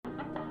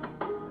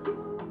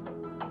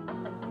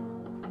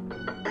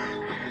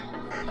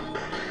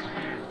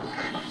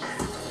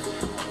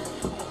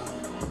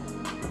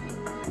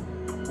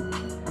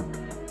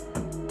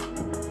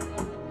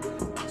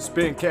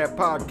Spin Cap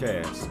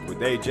Podcast with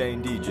AJ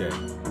and DJ.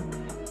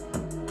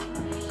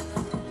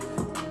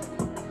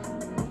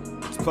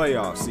 It's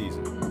playoff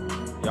season.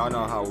 Y'all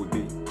know how it would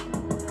be.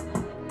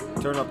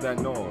 Turn up that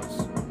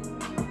noise.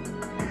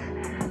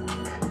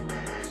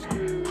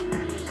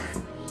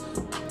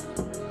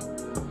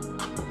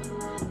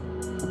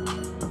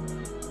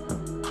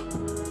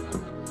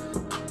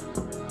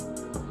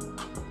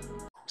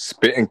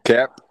 Spitting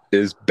Cap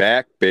is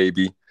back,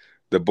 baby.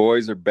 The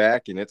boys are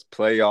back, and it's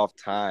playoff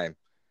time.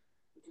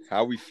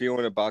 How we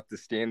feeling about the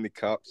Stanley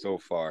Cup so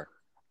far?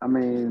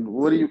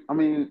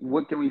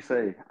 what can we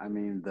say?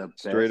 The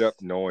Straight best.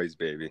 up noise,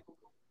 baby.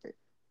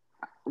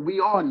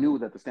 We all knew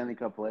that the Stanley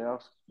Cup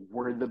playoffs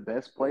were the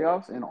best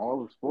playoffs in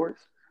all of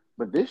sports,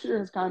 but this year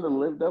has kind of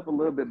lived up a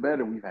little bit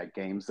better. We've had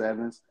game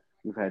sevens,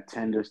 we've had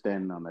tenders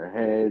standing on their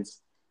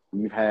heads,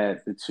 we've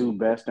had the two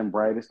best and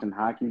brightest in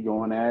hockey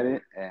going at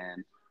it,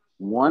 and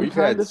We've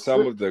had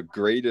some of the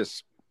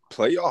greatest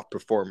playoff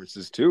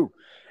performances too.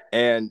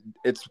 And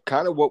it's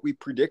kind of what we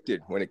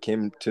predicted when it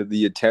came to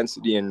the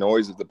intensity and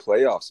noise of the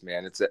playoffs,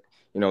 man. It's that,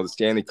 the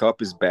Stanley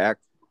Cup is back.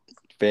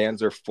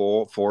 Fans are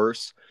full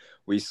force.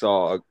 We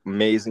saw an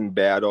amazing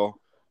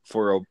battle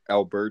for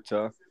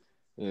Alberta.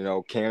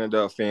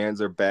 Canada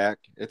fans are back.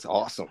 It's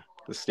awesome.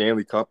 The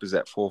Stanley Cup is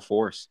at full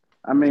force.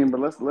 But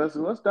let's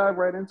dive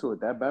right into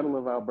it. That Battle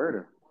of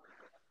Alberta.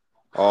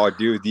 Oh,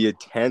 dude, the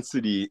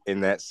intensity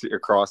in that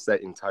across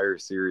that entire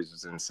series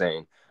was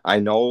insane. I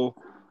know,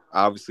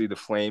 obviously, the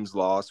Flames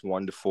lost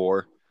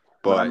 1-4,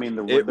 but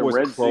it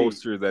was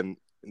closer than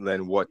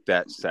what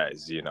that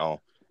says.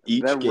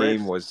 Each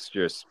game was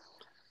just,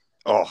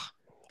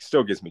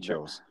 still gives me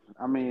chills.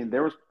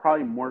 There was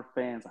probably more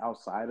fans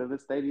outside of the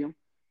stadium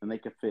than they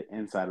could fit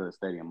inside of the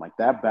stadium. Like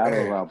that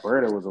Battle of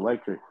Alberta was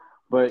electric.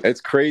 But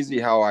it's crazy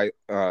how I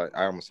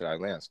almost said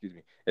Atlanta. Excuse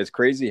me. It's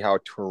crazy how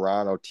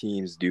Toronto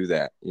teams do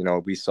that.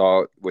 We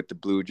saw it with the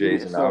Blue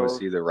Jays and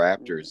obviously the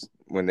Raptors.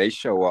 When they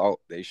show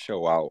out, they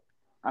show out.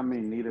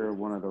 Neither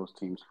one of those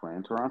teams play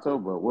in Toronto,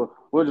 but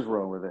we'll just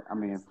roll with it.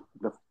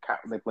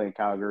 They play in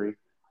Calgary,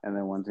 and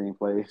then one team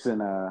plays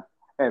in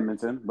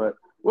Edmonton. But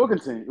we'll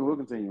continue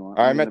on.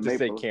 I meant to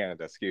say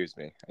Canada. Excuse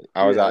me.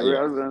 I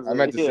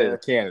meant to say the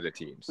Canada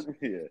teams.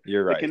 Yeah,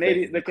 you're right.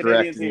 The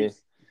Canadian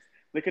teams.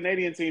 The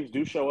Canadian teams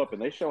do show up, and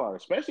they show out,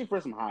 especially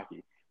for some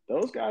hockey.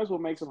 Those guys will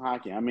make some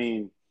hockey.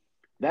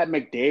 That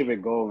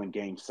McDavid goal in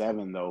Game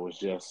 7, though, was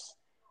just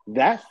 –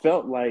 that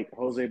felt like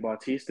Jose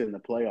Bautista in the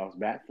playoffs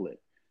bat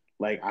flip.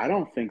 I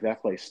don't think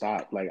that play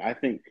stopped. I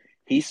think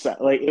he –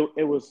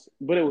 it was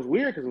 – but it was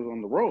weird because it was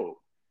on the road,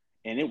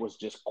 and it was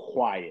just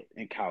quiet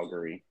in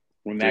Calgary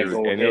when that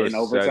goal hit in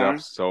overtime. Set up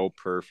so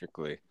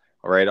perfectly.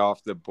 Right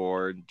off the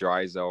board,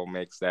 Draisaitl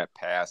makes that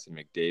pass, and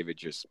McDavid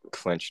just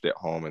clinched it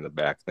home in the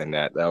back of the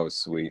net. That was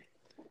sweet.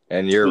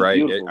 And you're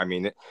right.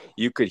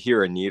 You could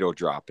hear a needle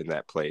drop in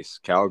that place.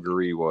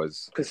 Calgary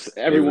was – because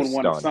everyone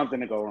wanted something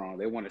to go wrong.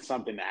 They wanted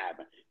something to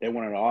happen. They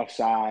wanted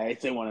offsides.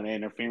 They wanted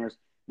interference.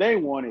 They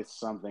wanted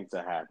something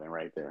to happen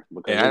right there.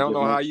 And I don't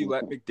know how you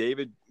let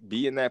McDavid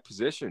be in that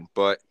position,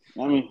 but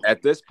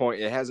at this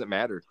point, it hasn't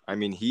mattered.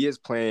 He is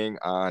playing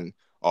on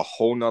a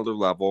whole nother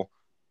level.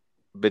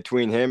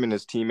 Between him and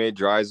his teammate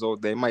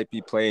Draisaitl, they might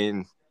be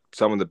playing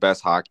some of the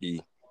best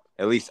hockey,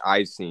 at least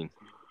I've seen,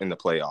 in the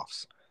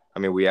playoffs.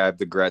 We have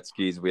the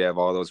Gretzkys, we have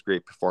all those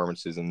great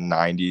performances in the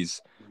 90s,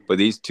 but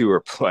these two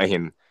are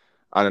playing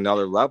on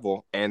another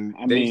level, and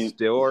they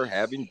still are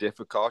having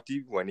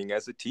difficulty winning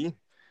as a team.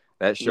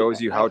 That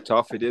shows you how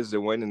tough it is to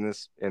win in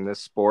this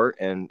sport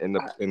and in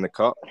the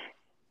cup.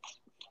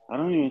 I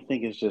don't even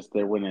think it's just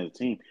they're winning as a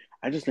team.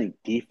 I just think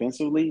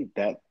defensively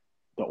that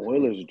the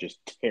Oilers are just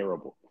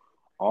terrible.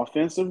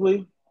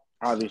 Offensively,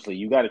 obviously,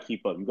 you got to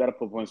keep up. You got to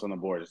put points on the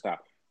board to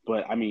stop.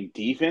 But,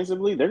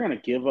 defensively, they're going to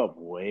give up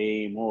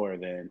way more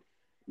than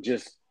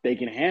just they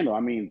can handle.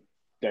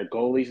 Their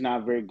goalie's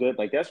not very good.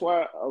 That's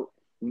why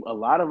a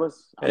lot of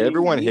us –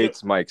 everyone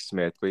hates Mike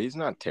Smith, but he's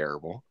not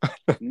terrible.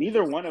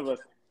 Neither one of us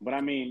 – but,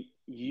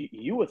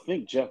 you would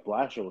think Jeff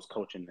Blashill was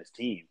coaching this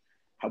team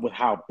with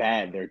how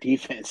bad their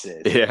defense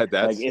is. Yeah,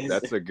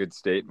 that's a good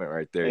statement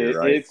right there. You're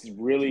right. It's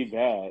really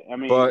bad.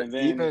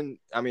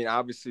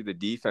 Obviously the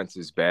defense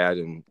is bad,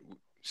 and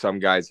some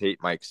guys hate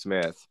Mike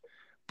Smith,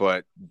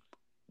 but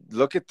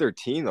look at their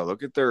team, though.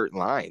 Look at their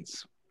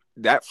lines.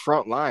 That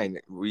front line,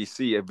 we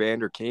see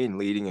Evander Kane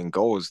leading in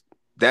goals.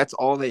 That's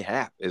all they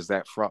have is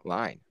that front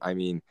line.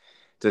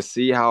 To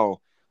see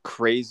how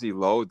crazy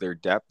low their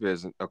depth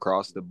is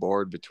across the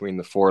board between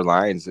the four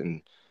lines,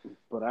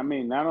 but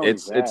not only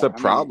it's a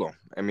problem.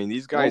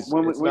 These guys,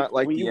 it's not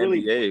like the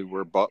NBA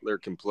where Butler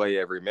can play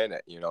every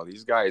minute.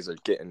 These guys are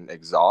getting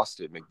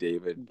exhausted,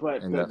 McDavid.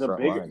 But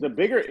the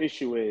bigger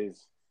issue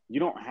is you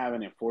don't have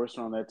an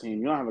enforcer on that team.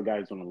 You don't have a guy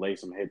who's going to lay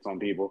some hits on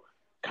people.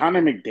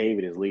 Connor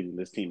McDavid is leading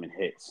this team in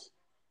hits.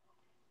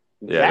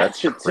 Yeah, that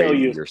should tell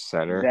you your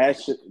center.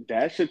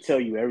 That should tell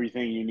you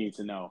everything you need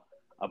to know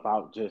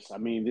about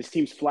this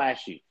team's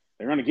flashy.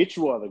 They're going to get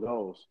you all the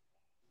goals.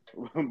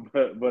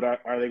 But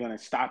are they going to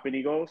stop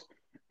any goals?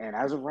 And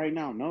as of right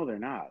now, no, they're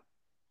not.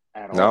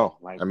 at No, all.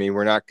 I mean,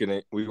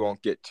 we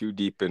won't get too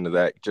deep into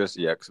that just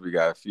yet because we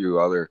got a few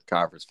other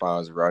conference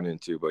finals to run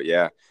into. But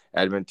yeah,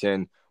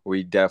 Edmonton,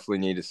 we definitely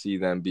need to see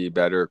them be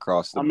better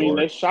across the board.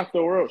 They shocked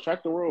the world,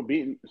 shocked the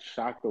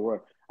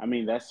world. I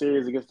mean, that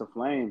series against the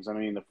Flames, I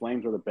mean, the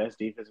Flames were the best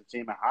defensive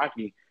team in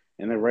hockey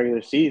in the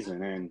regular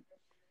season. And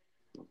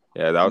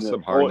yeah, that was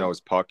some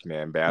hard-nosed puck,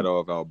 man. Battle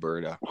of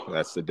Alberta.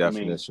 That's the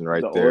definition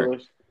right there.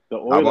 The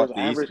Oilers How about the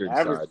average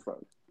side?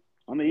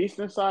 On the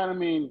Eastern side, I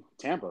mean,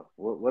 Tampa.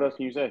 What else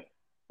can you say?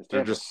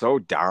 They're just so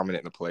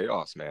dominant in the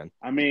playoffs, man.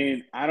 I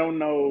mean, I don't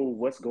know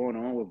what's going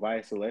on with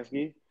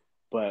Vasilevsky,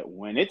 but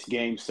when it's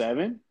Game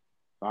 7,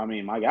 I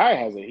mean, my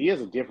guy he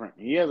has a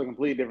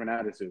completely different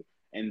attitude.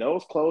 And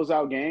those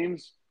closeout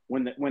games,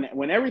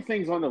 when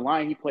everything's on the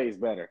line, he plays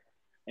better.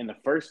 In the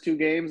first 2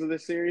 games of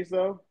this series,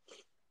 though,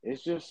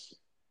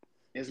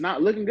 it's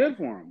not looking good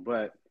for him.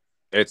 But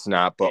it's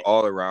not. But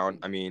all around,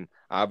 I mean,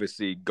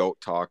 obviously,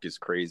 GOAT talk is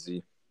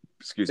crazy.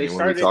 Excuse me,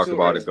 when we talk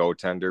about a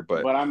goaltender,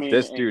 but I mean,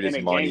 this dude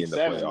is money in the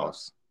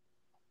playoffs.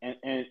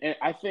 And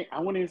I think I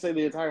wouldn't even say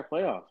the entire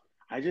playoffs.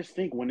 I just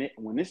think when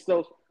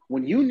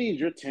you need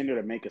your tender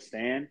to make a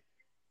stand,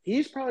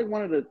 he's probably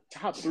one of the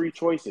top 3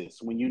 choices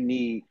when you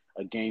need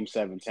a Game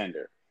 7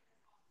 tender.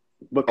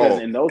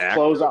 Because in those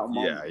closeout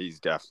moments, yeah, he's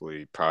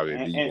definitely probably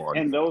the one.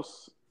 And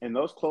those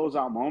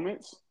closeout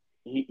moments,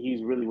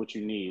 he's really what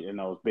you need in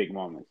those big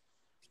moments.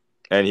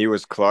 And he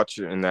was clutch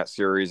in that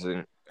series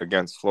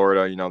against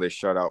Florida. You know, they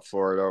shut out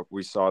Florida.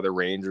 We saw the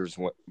Rangers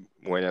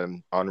win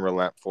an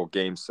unrelenting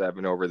Game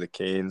 7 over the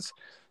Canes.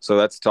 So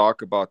let's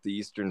talk about the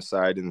Eastern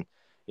side. And,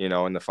 you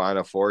know, in the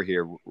Final Four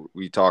here,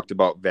 we talked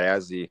about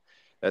Vazzy.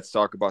 Let's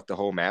talk about the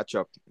whole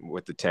matchup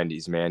with the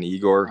Tendies, man.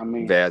 Igor,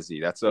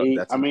 Vazzy. That's an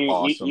awesome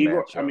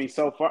matchup. I mean,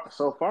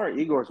 so far,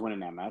 Igor's winning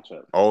that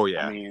matchup. Oh,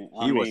 yeah.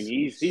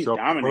 He's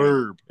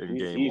dominating in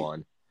Game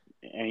 1.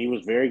 And he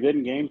was very good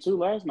in Game 2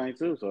 last night,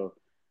 too. So,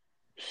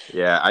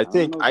 yeah, I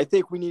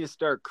think we need to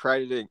start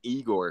crediting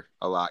Igor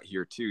a lot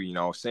here too. You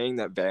know, saying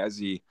that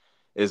Vazzy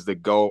is the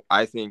GOAT.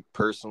 I think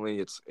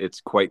personally,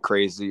 it's quite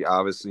crazy.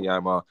 Obviously,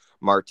 I'm a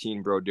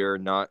Martin Brodeur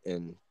nut,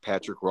 and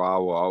Patrick Roy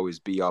will always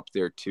be up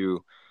there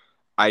too.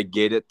 I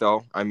get it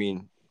though. I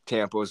mean,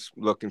 Tampa's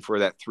looking for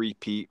that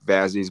 3-peat.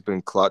 Vazzy's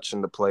been clutch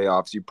in the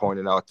playoffs. You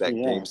pointed out that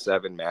Game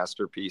 7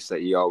 masterpiece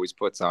that he always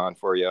puts on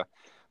for you.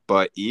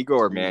 But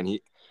Igor, man,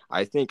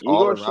 I think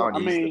all around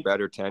he's the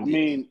better Tendy. I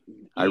mean,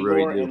 I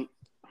really do.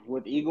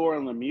 With Igor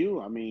and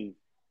Lemieux, I mean,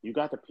 you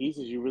got the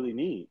pieces you really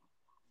need.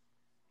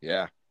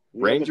 Yeah.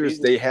 Rangers,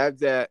 they have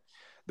that.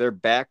 They're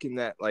back in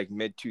that like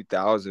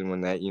mid-2000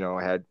 when that, you know,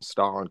 had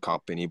Stahl and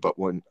company. But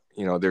when,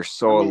 you know, they're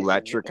so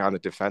electric on the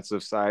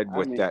defensive side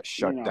with that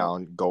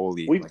shutdown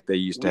goalie like they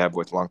used to have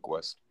with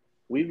Lundqvist.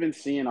 We've been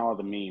seeing all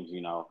the memes,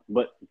 you know,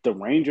 but the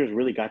Rangers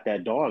really got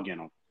that dog in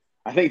them.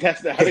 I think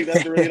that's really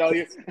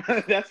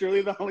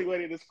the only way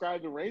to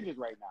describe the Rangers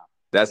right now.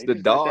 That's the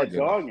dog.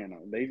 Dog in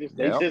them. They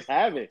just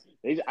have it.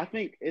 I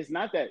think it's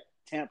not that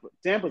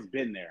Tampa's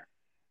been there.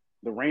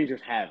 The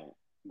Rangers haven't.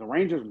 The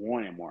Rangers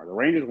want it more. The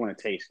Rangers want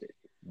to taste it.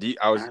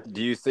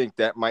 Do you think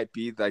that might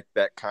be like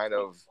that kind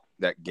of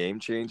that game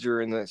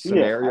changer in the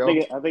scenario?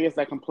 Yeah, I think it's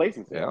that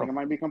complacency. Yeah. I think it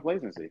might be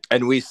complacency.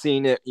 And we've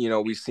seen it. You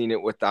know, we've seen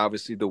it with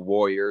obviously the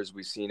Warriors.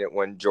 We've seen it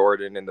when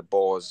Jordan and the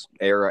Bulls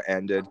era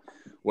ended.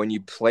 When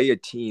you play a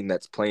team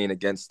that's playing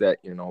against that,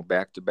 you know,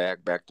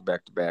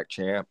 back-to-back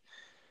champ,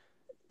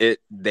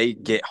 they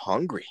get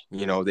hungry.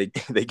 You know, they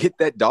get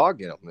that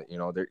dog in them. You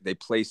know, they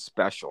play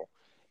special.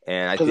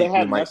 And I think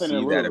we might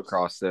see that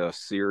across the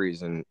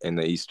series in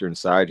the Eastern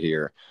side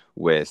here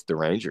with the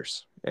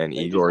Rangers. And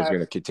Igor is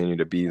going to continue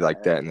to be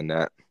like that in the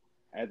net.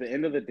 At the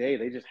end of the day,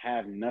 they just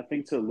have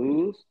nothing to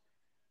lose.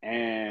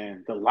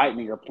 And the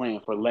Lightning are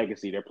playing for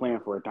legacy. They're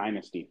playing for a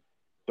dynasty.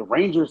 The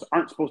Rangers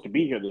aren't supposed to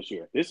be here this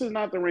year. This is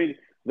not the Rangers.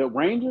 The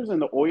Rangers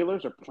and the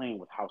Oilers are playing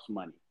with house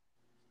money.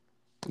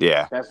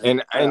 Yeah.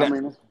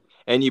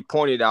 And you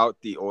pointed out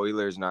the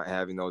Oilers not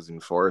having those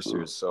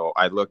enforcers. So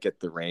I look at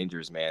the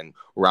Rangers, man.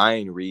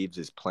 Ryan Reeves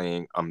is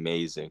playing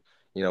amazing.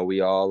 You know,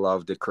 we all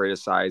love to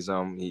criticize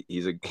him.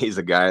 He's a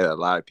guy that a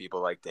lot of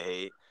people like to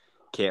hate.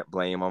 Can't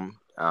blame him.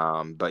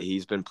 But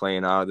he's been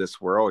playing out of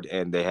this world,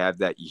 and they have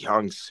that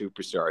young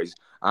superstar.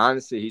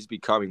 He's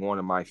becoming one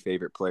of my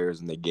favorite players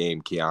in the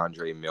game,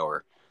 Keandre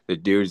Miller. The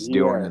dude's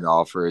doing it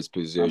all for his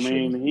position. I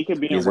mean, he could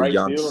be He's in right a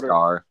young field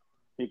star.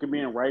 He could be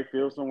in right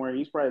field somewhere.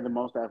 He's probably the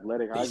most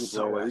athletic hockey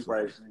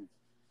player.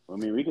 I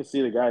mean, we can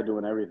see the guy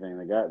doing everything.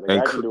 The guy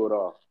can do it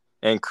all.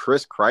 And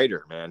Chris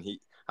Kreider, man,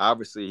 he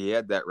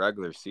had that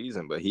regular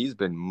season, but he's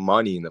been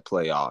money in the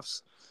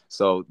playoffs.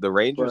 So the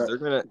Rangers,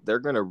 they're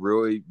gonna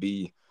really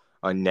be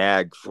a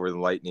nag for the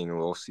Lightning.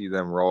 We'll see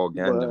them roll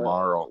again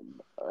tomorrow.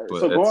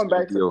 So going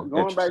back to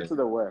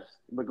the West,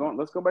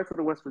 let's go back to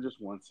the West for just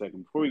 1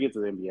 second before we get to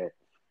the NBA.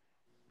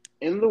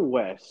 In the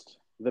West,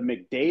 the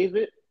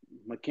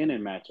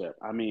McDavid-McKinnon matchup.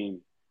 I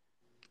mean,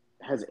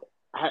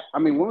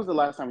 when was the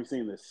last time we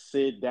seen this?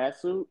 Sid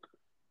Datsuk?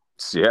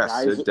 Yeah,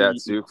 Sid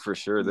Datsuk for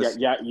sure.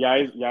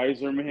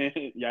 Yzerman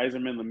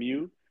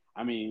Lemieux.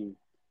 I mean,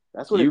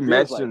 That's what you it feels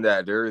mentioned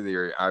like. that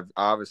earlier. I've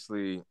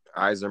obviously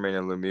Yzerman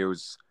and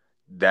Lemieux's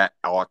that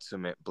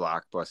ultimate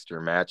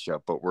blockbuster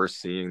matchup, but we're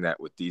seeing that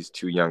with these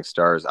two young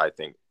stars. I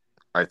think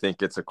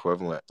it's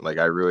equivalent. Like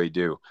I really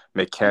do.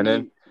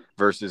 McKinnon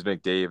versus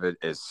McDavid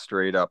is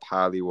straight up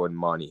Hollywood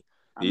money.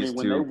 These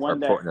when they two are won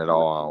putting it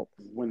all out.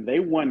 When they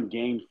won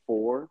Game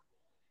 4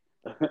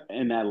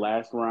 in that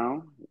last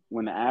round,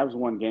 when the Avs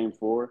won Game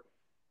 4,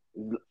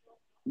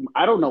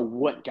 I don't know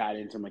what got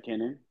into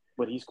McKinnon,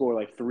 but he scored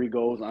like 3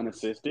 goals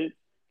unassisted.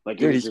 Like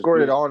Dude, he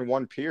scored it all in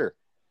one period.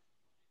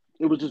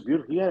 It was just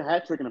beautiful. He had a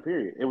hat trick in a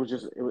period. It was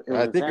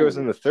I think it was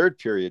in the third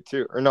period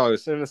too. Or no, it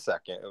was in the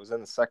second. It was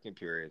in the second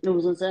period. It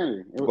was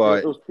insanity. It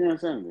was pure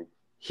insanity.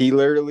 He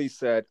literally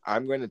said,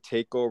 I'm going to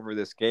take over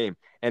this game.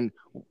 And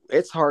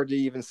it's hard to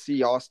even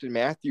see Austin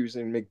Matthews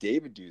and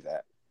McDavid do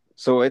that.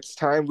 So it's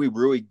time we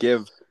really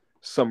give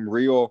some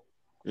real,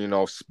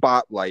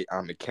 spotlight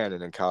on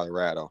McKinnon in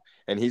Colorado.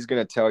 And he's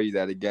going to tell you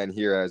that again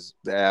here as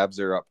the Avs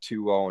are up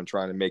 2-0 and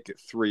trying to make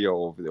it 3-0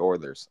 over the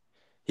Oilers.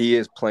 He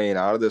is playing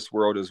out of this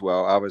world as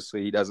well.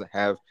 Obviously, he doesn't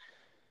have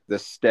the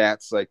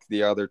stats like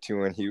the other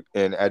two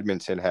in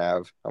Edmonton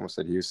have. I almost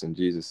said Houston.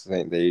 Jesus, it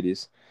ain't the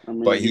 80s.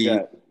 But he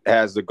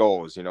has the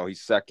goals.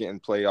 He's second in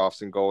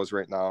playoffs in goals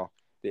right now.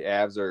 The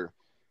Avs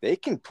they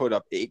can put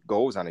up 8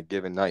 goals on a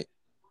given night.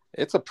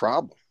 It's a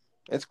problem.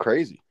 It's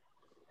crazy.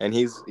 And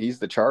he's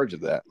the charge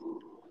of that.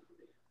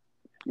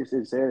 It's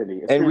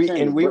insanity.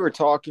 We were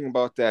talking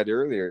about that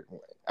earlier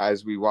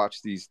as we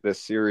watch this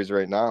series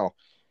right now.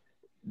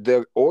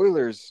 The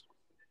Oilers,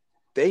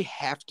 they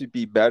have to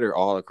be better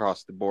all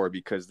across the board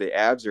because the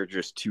Avs are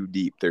just too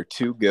deep. They're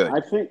too good.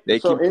 I think they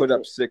can put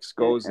up 6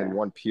 goals in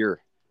one period.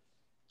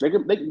 The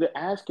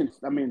Avs can.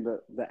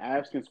 The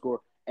Avs can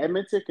score.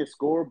 Edmonton can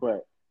score,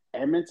 but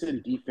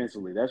Edmonton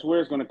defensively, that's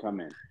where it's going to come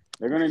in.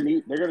 They're going to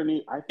need.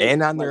 I think,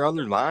 and on their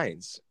other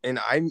lines.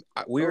 And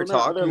we were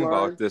talking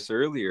about this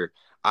earlier.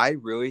 I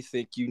really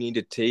think you need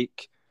to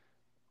take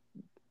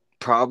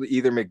probably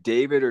either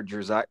McDavid or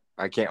Draisaitl.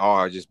 I can't. Oh,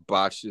 I just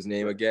botched his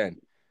name again.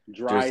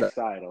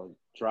 Draisaitl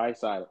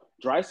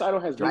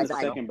has been the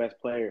second best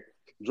player.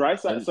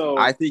 Draisaitl. So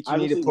I think you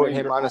need to put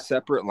him on a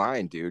separate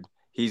line, dude.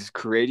 He's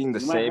creating the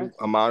same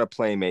amount of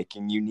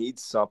playmaking. You need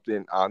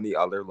something on the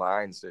other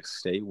lines to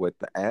stay with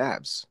the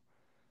Avs.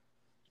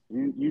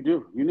 You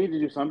do. You need to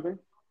do something.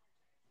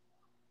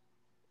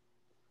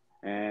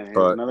 And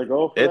here's another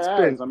goal for the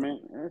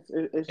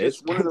Avs.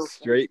 It's been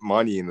straight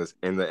money in the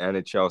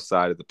NHL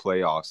side of the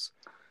playoffs.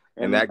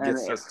 And that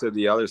gets us to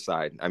the other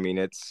side. I mean,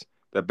 it's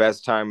the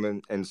best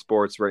time in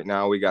sports right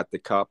now. We got the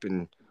Cup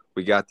and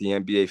we got the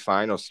NBA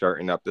Finals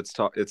starting up. Let's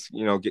talk. It's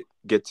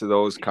get to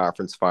those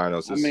conference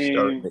finals. Start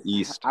in the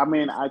East.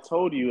 I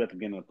told you at the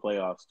beginning of the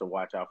playoffs to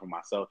watch out for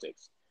my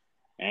Celtics,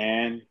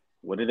 and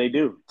what did they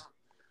do?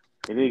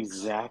 They did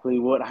exactly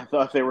what I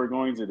thought they were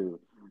going to do.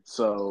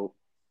 So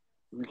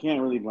we can't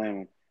really blame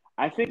them.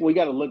 I think we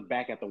got to look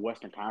back at the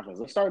Western Conference.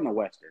 Let's start in the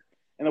Western.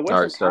 In the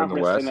Western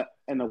Conference,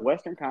 in the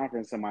Western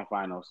Conference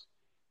semifinals,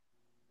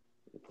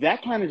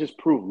 that kind of just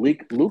proved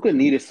Luka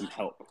needed some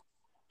help.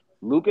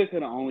 Luka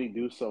could only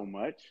do so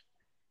much.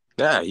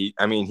 Yeah,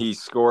 he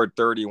scored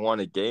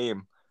 31 a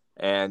game,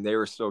 and they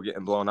were still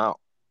getting blown out,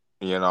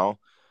 And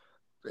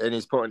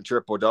he's putting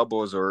triple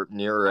doubles or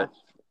near it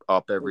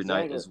up every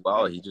night as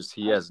well.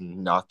 He has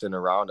nothing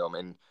around him,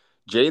 and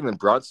Jalen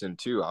Brunson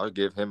too. I'll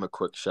give him a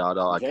quick shout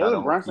out.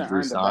 Jalen Brunson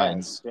earned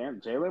the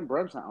bag. Jalen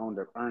Brunson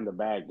earned the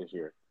bag this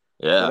year.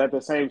 Yeah, but at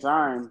the same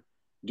time,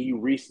 do you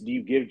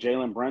give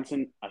Jalen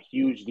Brunson a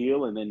huge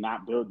deal and then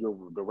not build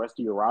the rest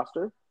of your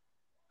roster?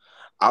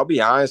 I'll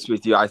be honest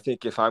with you. I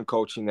think if I'm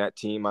coaching that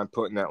team, I'm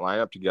putting that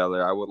lineup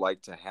together, I would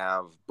like to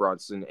have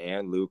Brunson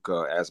and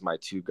Luka as my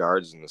 2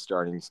 guards in the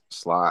starting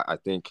slot. I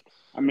think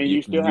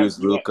you can use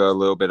Luka a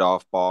little bit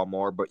off ball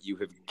more, but you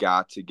have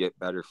got to get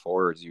better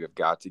forwards. You have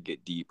got to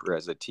get deeper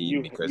as a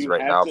team because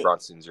right now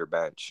Brunson's your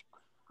bench.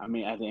 At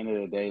the end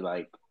of the day,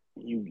 like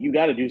you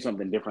got to do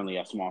something differently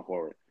at small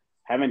forward.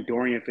 Having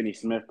Dorian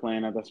Finney-Smith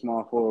playing at the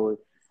small forward,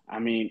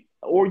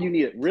 or you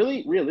need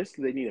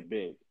realistically, they need a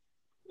big.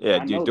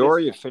 Yeah, dude,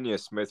 Dorian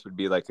Finney-Smith would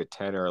be like a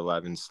 10 or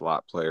 11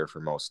 slot player for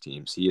most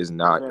teams. He is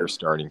not your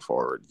starting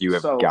forward. You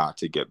have got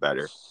to get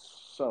better.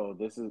 So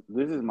this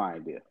is my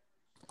idea.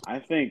 I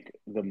think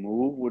the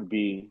move would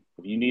be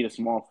if you need a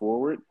small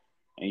forward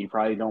and you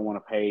probably don't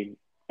want to pay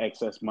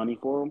excess money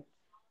for him,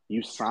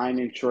 you sign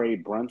and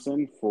trade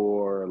Brunson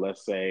for,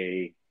 let's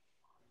say,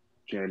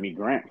 Jeremy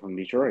Grant from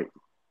Detroit.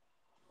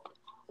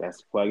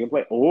 That's plug and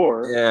play.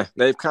 Or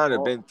they've kind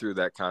of been through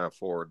that kind of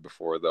forward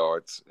before, though.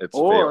 It's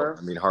failed.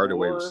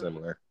 Hardaway was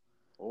similar.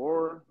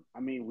 Or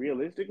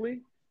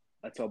realistically,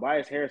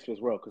 Tobias Harris was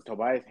real because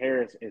Tobias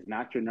Harris is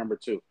not your number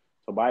 2.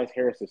 Tobias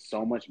Harris is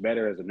so much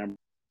better as a number.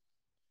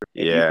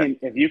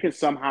 If you can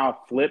somehow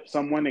flip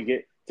someone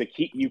to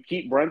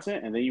keep Brunson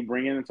and then you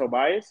bring in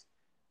Tobias,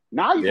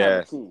 now you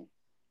have a team.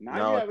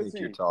 I think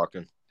you're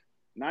talking.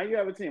 Now you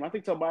have a team. I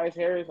think Tobias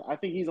Harris. I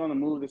think he's on the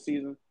move this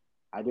season.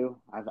 I do.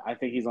 I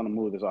think he's on the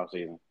move this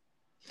offseason.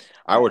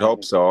 I would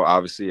hope so,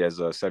 obviously, as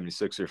a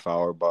 76er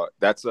follower, but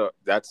that's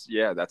got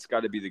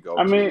to be the go-to.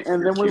 I mean,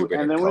 and then we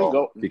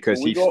go because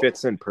he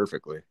fits in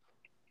perfectly.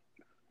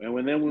 And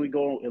when we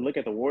go and look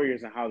at the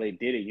Warriors and how they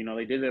did it,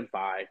 they did it in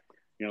 5.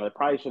 It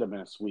probably should have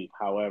been a sweep.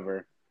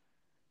 However,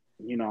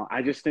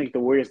 I just think the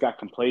Warriors got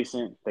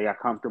complacent. They got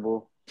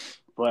comfortable.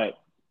 But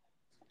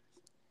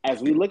as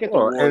we look at the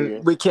Warriors,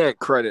 and we can't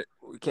credit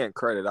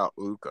out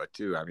Luka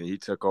too. I mean, he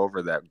took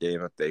over that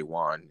game that they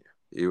won.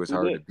 He was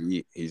hard to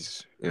beat.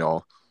 He's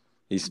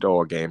he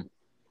stole a game.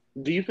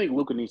 Do you think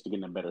Luka needs to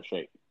get in better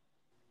shape?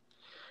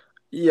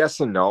 Yes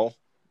and no.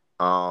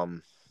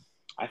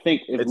 I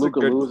think if Luka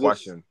loses,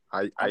 question.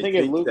 I think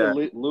if Luka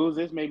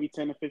loses maybe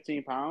 10 to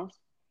 15 pounds,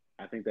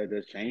 I think that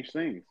does change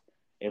things.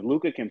 If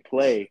Luka can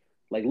play,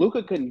 like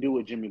Luka couldn't do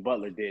what Jimmy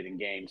Butler did in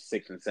games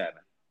 6 and 7.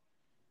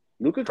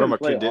 Luka from a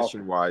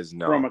condition wise,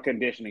 no. From a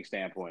conditioning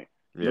standpoint,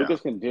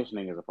 Luka's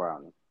conditioning is a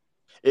problem.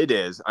 It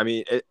is. I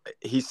mean,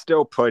 he's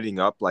still putting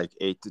up like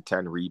 8 to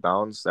 10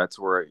 rebounds. That's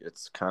where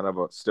it's kind of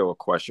still a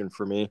question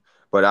for me.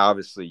 But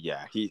obviously,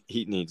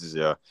 he needs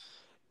to.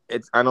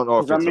 I don't know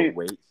if it's a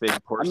weight thing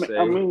per se,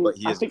 but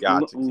he has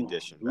got to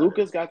condition better.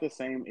 Luka's got the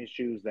same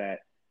issues that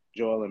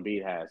Joel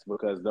Embiid has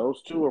because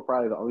those two are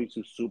probably the only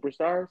two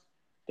superstars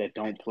that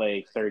don't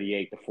play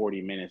 38 to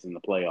 40 minutes in the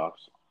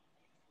playoffs.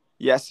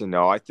 Yes and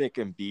no. I think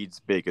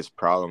Embiid's biggest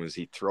problem is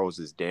he throws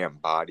his damn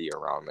body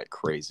around like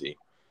crazy.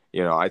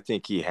 I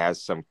think he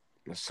has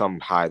some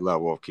high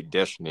level of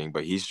conditioning,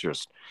 but he's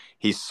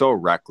so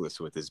reckless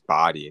with his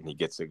body and he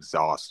gets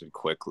exhausted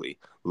quickly.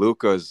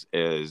 Luka's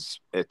it's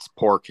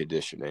poor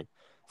conditioning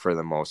for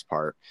the most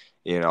part.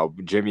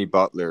 Jimmy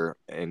Butler,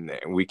 and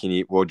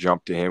we'll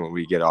jump to him when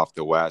we get off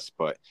the West,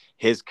 but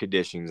his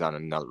conditioning's on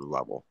another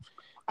level.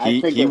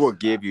 He will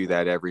give you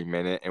that every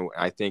minute, and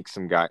I think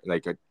some guy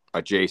like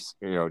a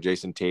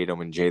Jason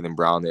Tatum and Jaylen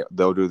Brown,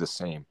 they'll do the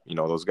same.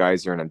 Those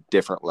guys are in a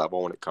different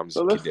level when it comes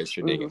to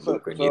conditioning, and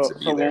Luka needs to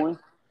be there.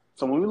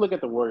 So when we look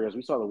at the Warriors,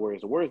 we saw the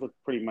Warriors. The Warriors look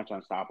pretty much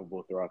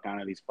unstoppable throughout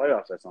kind of these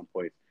playoffs at some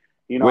point.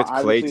 With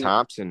Klay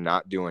Thompson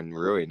not doing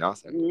really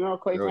nothing.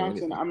 Klay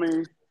Thompson, anything. I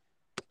mean,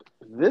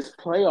 this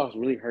playoffs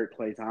really hurt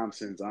Klay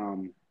Thompson's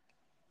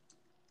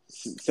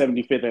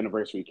 75th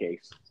anniversary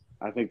case.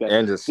 I think that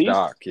and his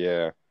stock,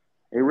 It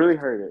really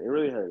hurt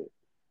it.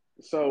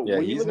 So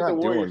when you look at the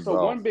Warriors,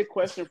 well. One big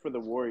question for the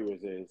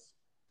Warriors is,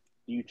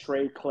 do you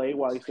trade Klay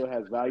while he still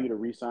has value to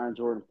re-sign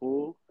Jordan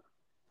Poole?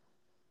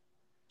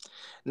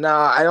 No,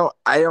 I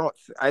don't.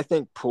 I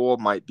think Poole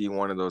might be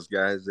one of those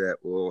guys that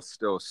will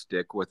still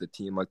stick with a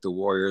team like the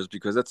Warriors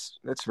because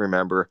let's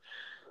remember,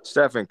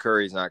 Stephen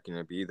Curry's not going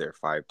to be there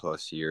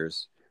 5+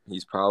 years.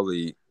 He's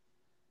probably,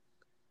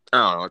 I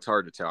don't know. It's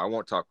hard to tell. I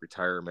won't talk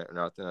retirement or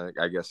nothing.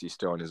 I guess he's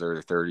still in his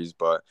early 30s,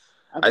 but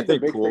I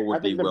think Poole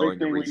would be willing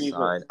to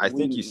re-sign. I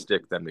think you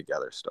stick them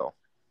together still.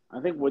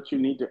 I think what we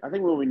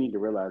need to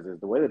realize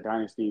is the way the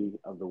dynasty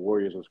of the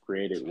Warriors was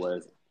created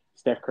was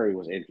Steph Curry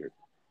was injured.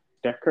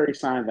 Steph Curry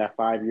signed that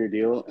 5-year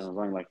deal and it was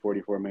only like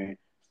 $44 million.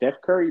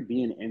 Steph Curry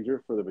being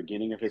injured for the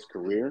beginning of his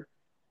career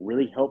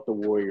really helped the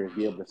Warriors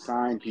be able to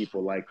sign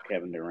people like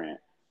Kevin Durant,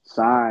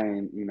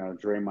 sign,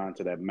 Draymond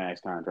to that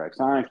max contract,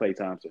 sign Klay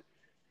Thompson.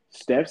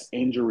 Steph's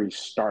injury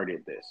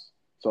started this.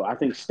 So I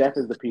think Steph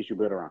is the piece you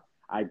build around.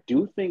 I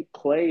do think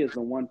Klay is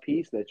the one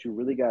piece that you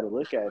really got to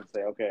look at and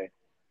say, okay,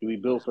 do we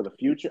build for the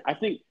future? I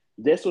think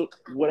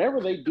whatever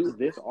they do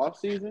this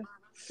offseason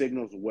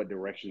signals what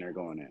direction they're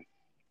going in.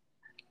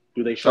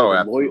 Do they show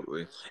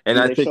absolutely. And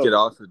I think it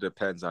also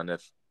depends on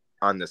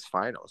this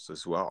finals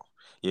as well.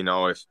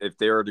 If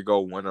they were to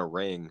go win a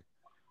ring,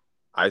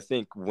 I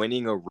think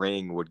winning a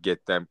ring would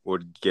get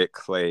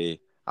Klay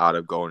out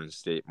of Golden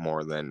State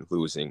more than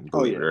losing.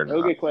 Believe it or not,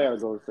 it'll get Klay out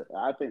of Golden State.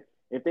 I think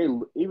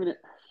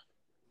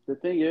the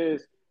thing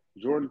is,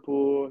 Jordan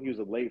Poole, he was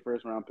a late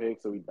first-round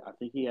pick, so I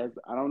think he has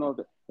 – I don't know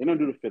if they don't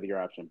do the fifth-year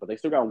option, but they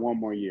still got one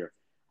more year.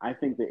 I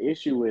think the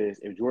issue is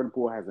if Jordan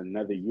Poole has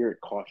another year, it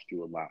costs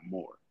you a lot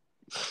more.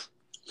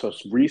 So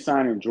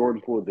re-signing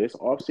Jordan Poole this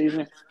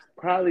offseason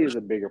probably is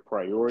a bigger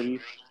priority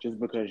just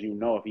because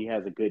if he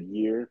has a good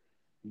year.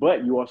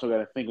 But you also got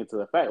to think into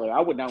the fact, I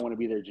would not want to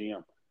be their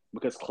GM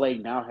because Klay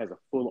now has a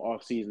full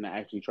offseason to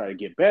actually try to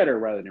get better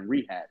rather than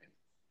rehabbing.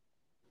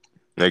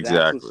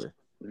 Exactly.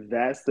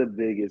 That's the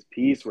biggest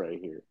piece right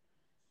here.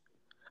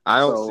 I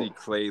don't see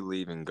Klay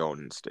leaving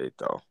Golden State,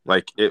 though.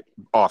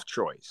 Off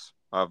choice.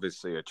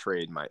 Obviously, a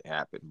trade might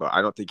happen, but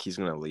I don't think he's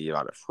going to leave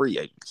out of free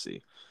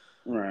agency.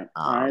 Right.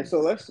 All right. So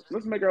let's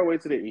make our way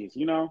to the East.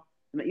 In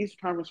the Eastern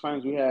Conference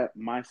Finals, we had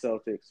my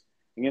Celtics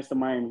against the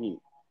Miami Heat.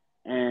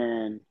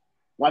 And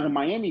while the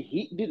Miami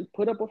Heat didn't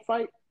put up a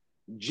fight,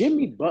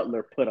 Jimmy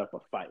Butler put up a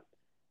fight.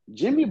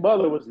 Jimmy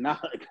Butler was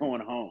not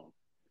going home.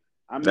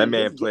 That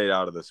man played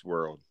out of this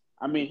world.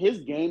 His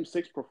Game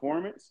 6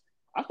 performance,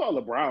 I thought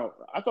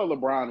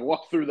LeBron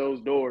walked through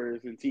those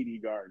doors in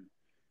TD Garden.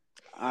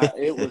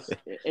 It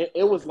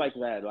was like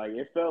that.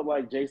 It felt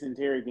like Jason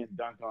Terry getting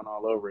dunked on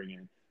all over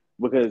again.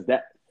 Because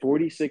that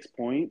 46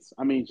 points,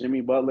 Jimmy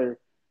Butler.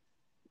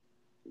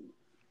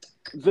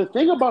 The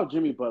thing about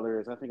Jimmy Butler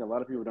is I think a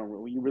lot of people don't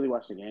 – when you really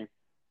watch the game,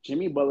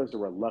 Jimmy Butler's a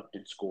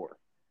reluctant scorer.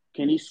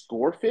 Can he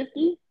score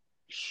 50?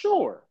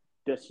 Sure.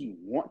 Does he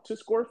want to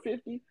score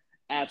 50?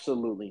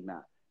 Absolutely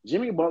not.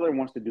 Jimmy Butler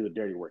wants to do the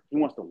dirty work. He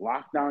wants to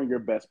lock down your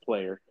best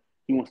player.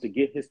 He wants to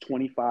get his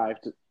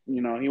 25 to,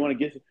 he want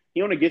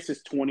to get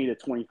his 20 to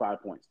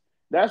 25 points.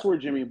 That's where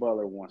Jimmy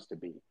Butler wants to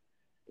be.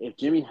 If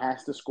Jimmy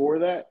has to score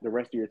that, the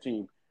rest of your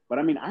team. But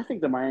I mean, I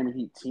think the Miami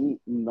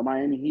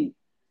Heat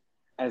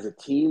as a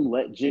team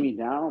let Jimmy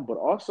down, but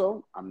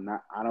also I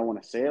don't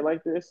want to say it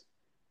like this,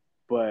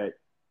 but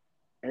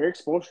Eric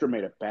Spoelstra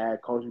made a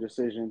bad coaching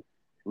decision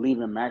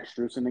leaving Max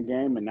Strus in the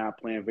game and not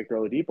playing Victor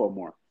Oladipo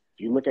more.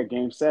 If you look at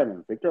Game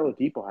 7, Victor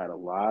Oladipo had a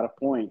lot of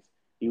points.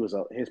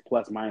 His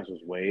plus minus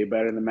was way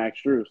better than Max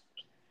Strus.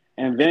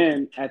 And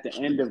then at the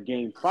end of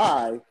Game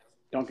 5,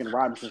 Duncan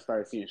Robinson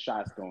started seeing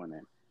shots going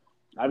in.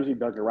 Obviously,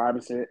 Duncan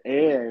Robinson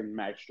and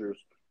Max Strus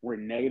were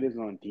negatives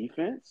on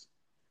defense,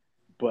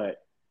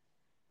 but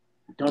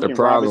Duncan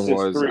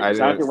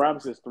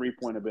Robinson's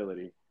three-point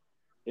ability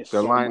is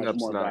so much more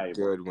valuable. The lineup's not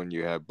good when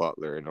you have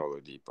Butler and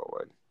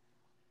Oladipo in.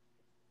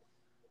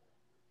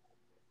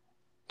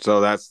 So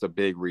that's the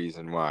big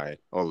reason why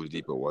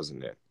Oladipo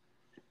wasn't in.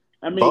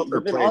 I mean, Butler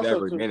played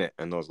every minute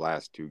in those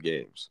last 2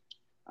 games.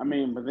 I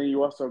mean, but then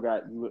you also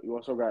got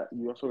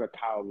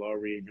Kyle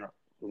Lowry in your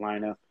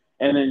lineup,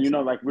 and then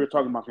like we were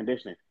talking about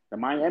conditioning. The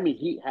Miami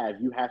Heat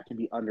you have to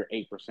be under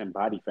 8%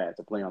 body fat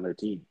to play on their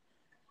team.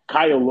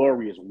 Kyle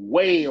Lowry is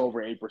way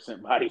over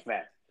 8% body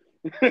fat.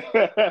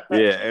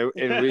 Yeah,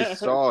 and we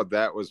saw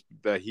that was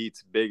the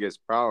Heat's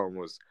biggest problem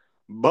was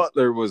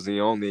Butler was the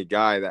only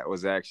guy that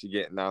was actually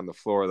getting on the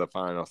floor the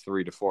final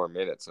 3 to 4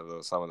 minutes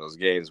of some of those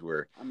games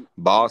where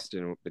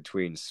Boston,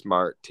 between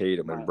Smart,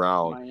 Tatum, and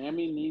Brown,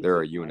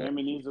 they're a unit.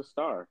 Miami needs a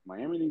star.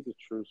 Miami needs a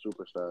true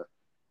superstar.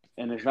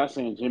 And it's not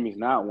saying Jimmy's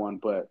not one,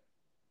 but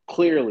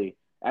clearly,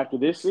 after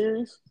this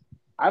series,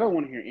 I don't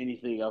want to hear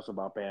anything else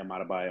about Bam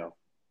Adebayo.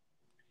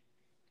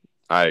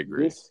 I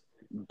agree.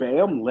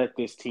 Bam let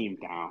this team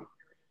down.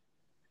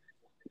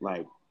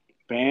 Like,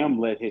 Bam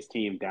let his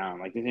team down.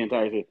 Like, this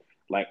entire thing.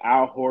 Like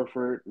Al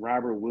Horford,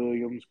 Robert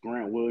Williams,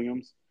 Grant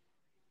Williams.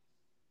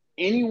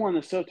 Anyone the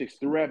Celtics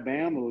threw at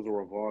Bam, it was a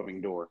revolving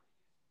door.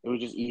 It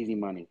was just easy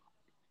money.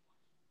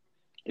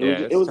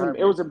 It was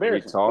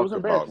embarrassing. We talk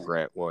about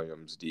Grant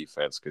Williams'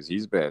 defense because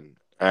he's been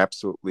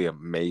absolutely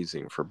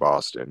amazing for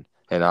Boston.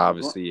 And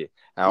obviously,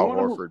 Al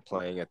Horford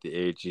playing at the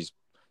age he's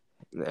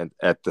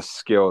at the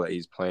skill that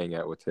he's playing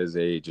at with his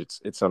age,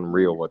 it's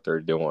unreal what they're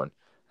doing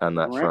on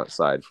that front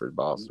side for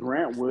Boston.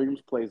 Grant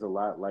Williams plays a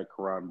lot like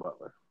Caron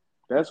Butler.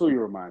 That's who he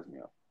reminds me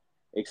of,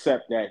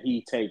 except that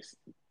he takes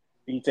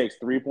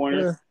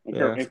 3-pointers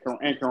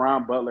and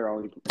Caron Butler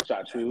only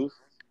shot 2s.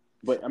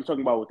 But I'm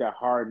talking about with that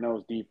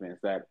hard-nosed defense,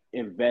 that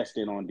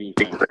invested on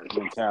defense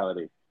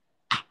mentality.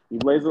 He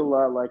plays a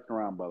lot like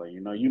Caron Butler. You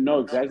know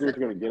exactly what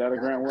you're going to get out of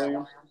Grant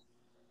Williams,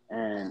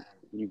 and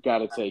you got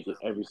to take it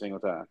every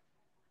single time.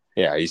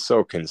 Yeah, he's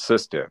so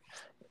consistent.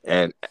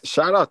 And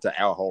shout out to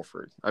Al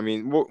Horford. I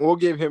mean, we'll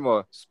give him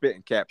a spit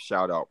and cap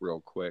shout out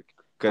real quick.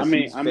 Because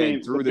he's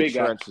been through the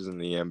trenches in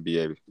the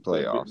NBA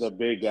playoffs. The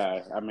big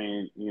guy. I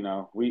mean, we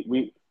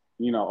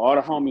all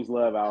the homies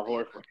love Al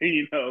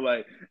Horford.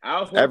 Like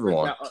Al Horford.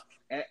 Everyone.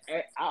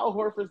 Al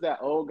Horford's that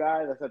old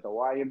guy that's at the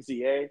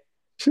YMCA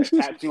that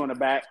taps you on the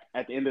back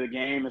at the end of the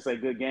game and say,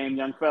 "Good game,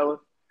 young fella."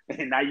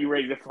 And now you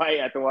ready to fight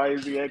at the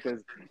YMCA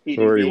because he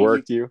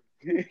worked you.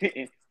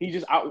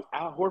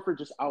 Al Horford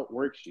just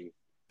outworks you.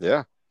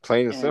 Yeah,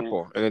 plain and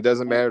simple, and it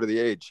doesn't matter the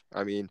age.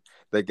 I mean,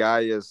 the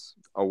guy is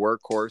a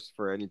workhorse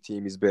for any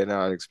team he's been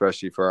on,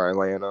 especially for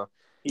Atlanta.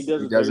 He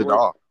does it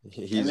all.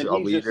 He's a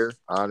leader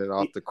on and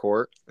off the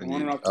court, and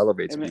he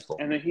elevates people.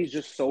 And then he's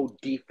just so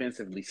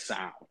defensively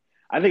sound.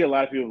 I think a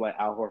lot of people like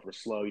Al Horford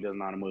slow. He doesn't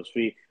know how to move his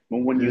feet. But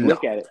when you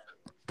look at it,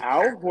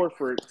 Al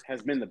Horford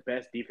has been the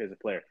best defensive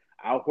player.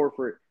 Al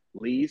Horford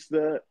leads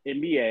the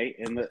NBA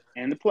in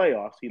the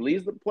playoffs. He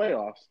leads the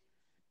playoffs,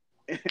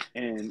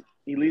 and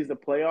he leads the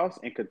playoffs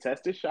in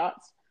contested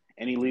shots,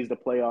 and he leads the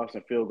playoffs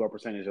in field goal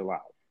percentage allowed.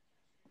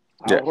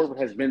 Al Horford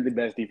has been the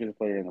best defensive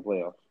player in the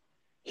playoffs.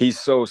 He's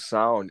so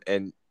sound,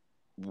 and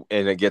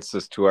it gets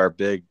us to our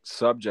big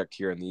subject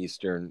here in the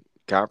Eastern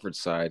Conference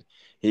side.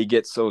 He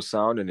gets so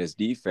sound in his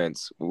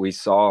defense. We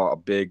saw a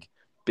big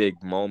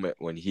moment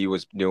when he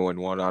was doing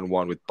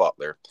one-on-one with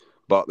Butler.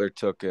 Butler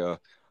took a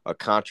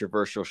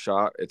controversial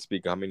shot. It's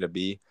becoming to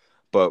be,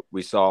 but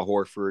we saw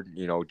Horford,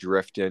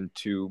 drift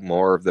into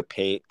more of the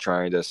paint,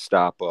 trying to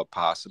stop a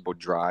possible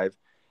drive,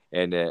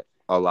 and it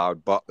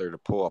allowed Butler to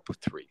pull up a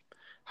 3.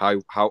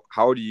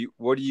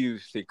 What do you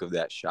think of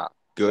that shot?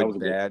 Good,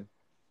 bad?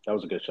 That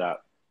was a good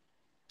shot.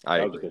 I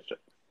agree. Was a good shot.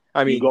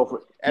 I mean,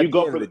 at the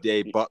end of the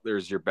day,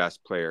 Butler's your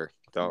best player.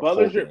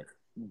 Butler's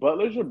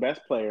your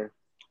best player.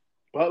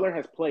 Butler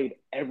has played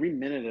every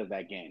minute of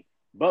that game.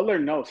 Butler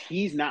knows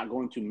he's not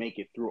going to make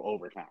it through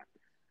overtime.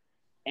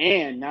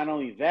 And not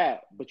only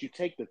that, but you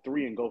take the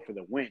 3 and go for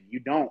the win. You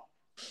don't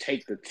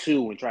take the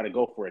 2 and try to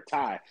go for a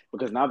tie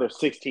because now there's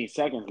 16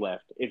 seconds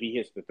left if he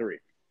hits the 3.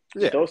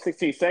 Yeah. Those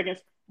 16 seconds,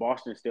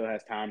 Boston still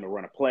has time to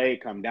run a play,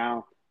 come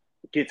down.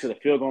 get to the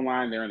field goal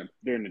line.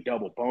 They're in the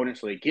double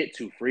bonus, so they get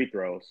 2 free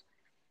throws.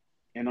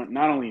 And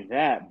not only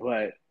that,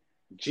 but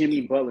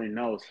Jimmy Butler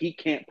knows he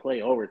can't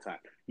play overtime.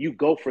 You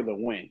go for the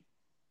win.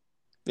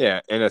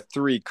 Yeah, and a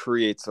 3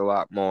 creates a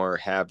lot more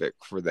havoc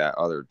for that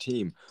other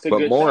team.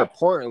 But more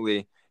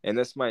importantly, and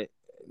this might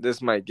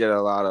get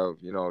a lot of,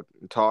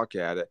 talk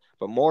at it,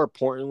 but more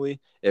importantly,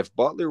 if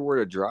Butler were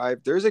to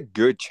drive, there's a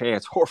good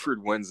chance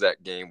Horford wins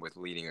that game with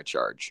leading a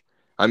charge.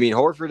 I mean,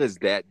 Horford is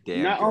that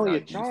damn not good only on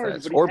a charge,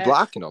 defense but or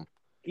blocking them.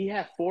 He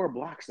had 4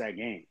 blocks that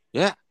game.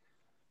 Yeah.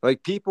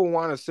 Like, people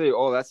want to say,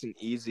 oh, that's an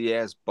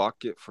easy-ass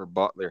bucket for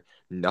Butler.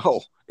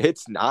 No,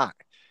 it's not.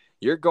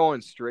 You're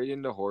going straight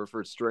into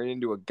Horford, straight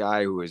into a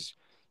guy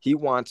he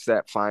wants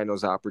that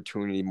finals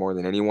opportunity more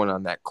than anyone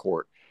on that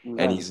court.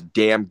 Exactly. And he's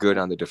damn good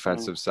on the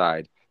defensive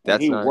side.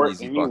 That's not an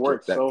easy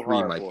bucket. That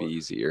 3 might be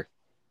easier.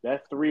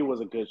 That 3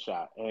 was a good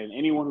shot. And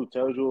anyone who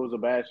tells you it was a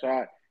bad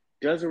shot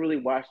doesn't really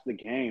watch the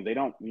game.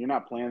 You're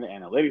not playing the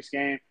analytics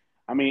game.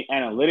 I mean,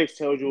 analytics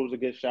tells you it was a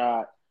good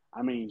shot.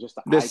 I mean, just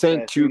the this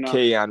ain't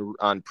 2K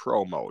on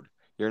pro mode.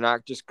 You're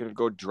not just gonna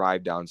go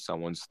drive down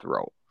someone's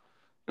throat.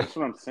 That's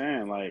what I'm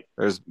saying. Like,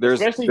 there's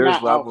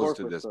levels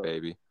to this,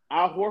 baby.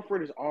 Al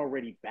Horford is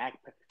already back.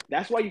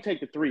 That's why you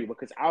take the 3,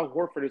 because Al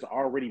Horford is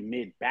already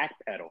mid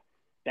backpedal.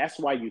 That's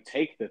why you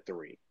take the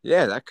 3.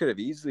 Yeah, that could have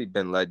easily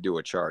been led to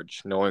a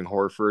charge, knowing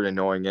Horford and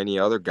knowing any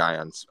other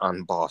guy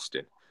on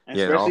Boston. And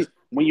especially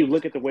when you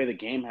look at the way the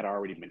game had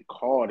already been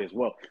called as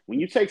well. When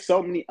you take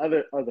so many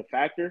other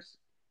factors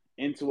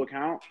into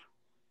account,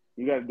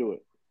 you got to do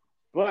it.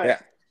 But yeah,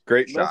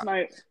 great shot.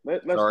 Let's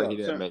Sorry, go. He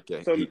didn't make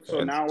it.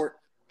 So now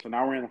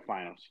we're in the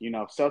finals.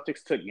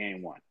 Celtics took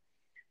game 1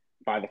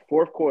 by the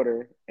 4th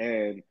quarter,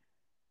 and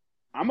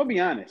I'm gonna be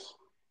honest.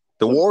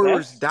 The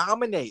Warriors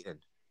dominated.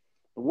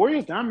 The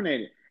Warriors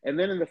dominated, and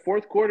then in the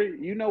 4th quarter,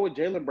 you know what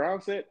Jaylen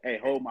Brown said? Hey,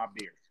 hold my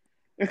beer.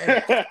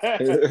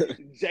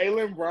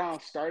 Jaylen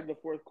Brown started the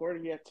 4th quarter.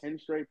 He had 10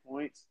 straight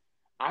points.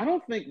 I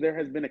don't think there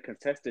has been a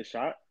contested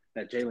shot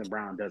that Jaylen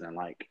Brown doesn't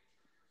like.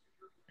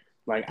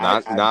 Like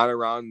not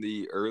around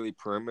the early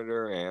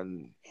perimeter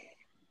and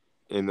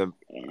in the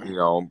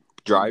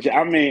drive.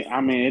 I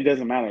mean, it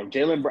doesn't matter.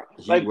 Jaylen Brown,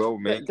 he will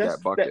make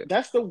that bucket.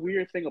 That's the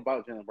weird thing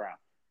about Jaylen Brown.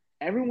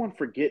 Everyone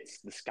forgets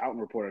the scouting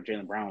report of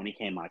Jaylen Brown when he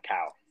came out of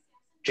Cal.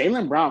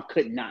 Jaylen Brown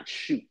could not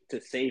shoot to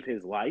save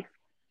his life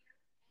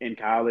in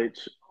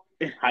college,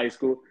 in high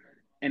school,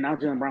 and now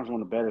Jaylen Brown's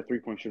one of the better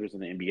 3-point shooters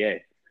in the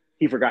NBA.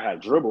 He forgot how to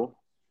dribble,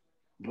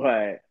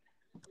 but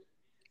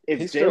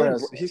he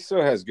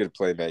still has good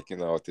playmaking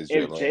though with his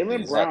dribbling. If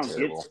Jaylen Brown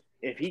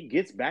if he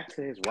gets back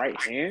to his right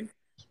hand,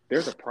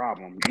 there's a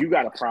problem. You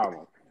got a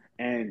problem.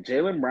 And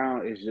Jaylen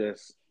Brown is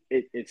just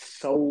it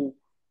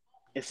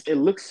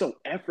looks so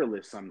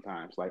effortless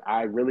sometimes. Like,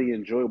 I really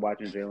enjoy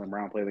watching Jaylen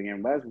Brown play the game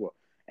of basketball.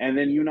 And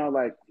then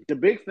like the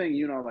big thing,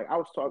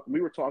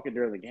 we were talking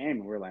during the game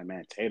and we were like,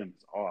 man, Tatum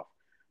is off.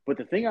 But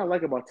the thing I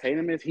like about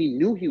Tatum is he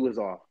knew he was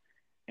off.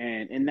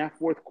 And in that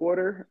 4th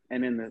quarter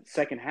and in the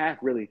second half,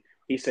 really,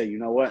 he said, you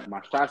know what?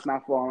 My shot's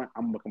not falling.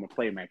 I'm going to become a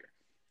playmaker.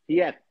 He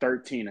had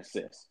 13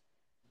 assists.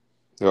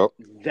 Yep.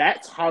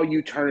 That's how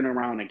you turn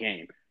around a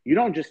game. You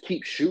don't just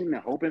keep shooting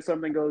and hoping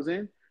something goes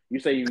in. You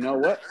say, you know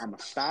what? I'm going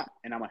to stop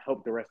and I'm going to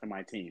help the rest of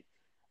my team.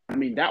 I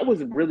mean, that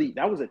was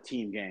a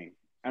team game.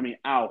 I mean,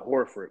 Al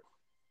Horford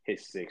hit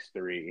 6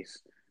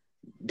 threes.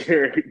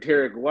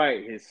 Derek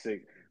White hit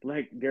 6.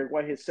 Like, Derek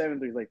White hit 7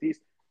 threes. Like,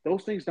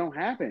 those things don't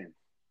happen.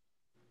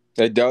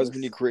 It does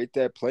when you create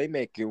that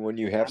playmaking, when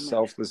you have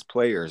selfless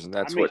players, and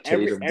that's what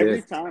Tatum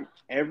did.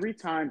 Every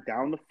time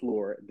down the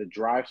floor, the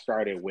drive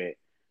started with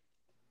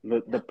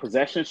the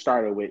possession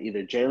started with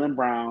either Jaylen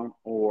Brown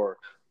or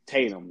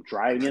Tatum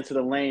driving into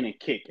the lane and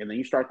kick, and then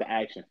you start the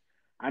action.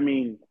 I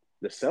mean,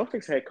 the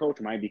Celtics head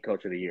coach might be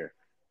coach of the year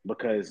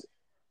because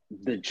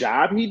the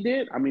job he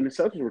did. I mean, the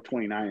Celtics were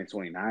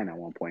 29-29 at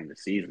one point in the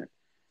season,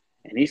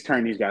 and he's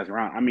turned these guys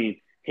around. I mean,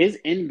 his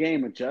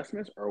in-game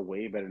adjustments are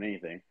way better than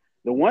anything.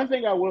 The one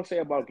thing I will say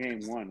about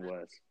game 1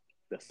 was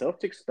the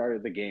Celtics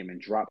started the game in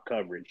drop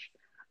coverage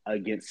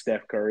against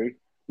Steph Curry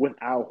with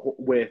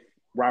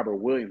Robert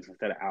Williams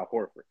instead of Al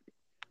Horford.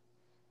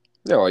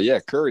 No,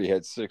 yeah, Curry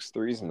had 6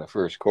 threes in the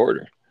 1st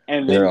quarter.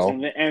 And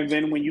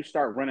then when you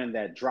start running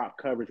that drop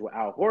coverage with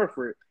Al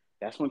Horford,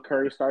 that's when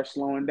Curry starts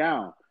slowing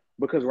down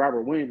because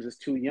Robert Williams is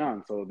too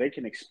young. So they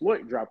can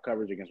exploit drop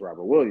coverage against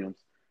Robert Williams.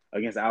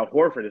 Against Al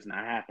Horford, it's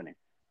not happening.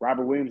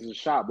 Robert Williams is a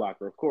shot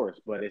blocker, of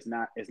course, but it's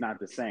not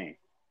the same.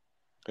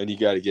 And you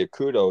got to give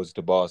kudos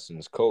to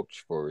Boston's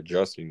coach for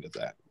adjusting to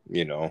that.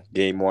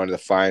 Game 1 of the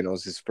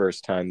finals, his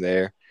first time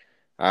there.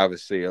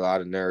 Obviously, a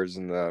lot of nerves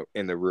in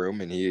the room,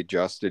 and he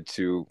adjusted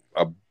to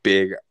a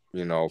big,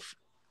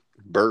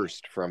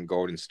 burst from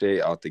Golden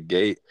State out the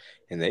gate,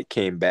 and they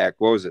came back.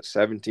 What was it,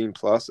 17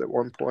 plus at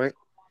one point?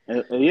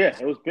 Yeah,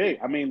 it was big.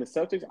 I mean, the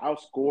Celtics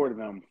outscored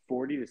them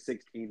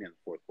 40-16 in the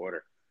 4th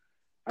quarter.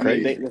 I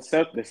mean,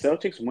 the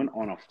Celtics went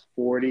on a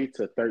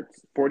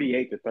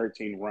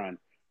 48-13 run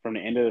from the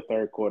end of the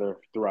 3rd quarter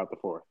throughout the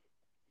 4th.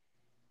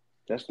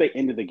 That's what they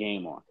ended the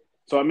game on.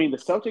 So, I mean, the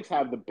Celtics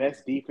have the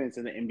best defense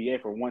in the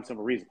NBA for one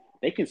simple reason.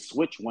 they can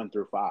switch 1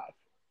 through 5.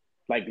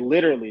 Like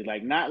literally,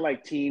 like not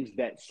like teams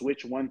that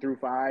switch 1 through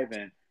 5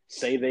 and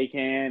say they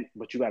can,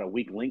 but you got a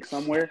weak link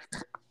somewhere.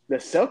 The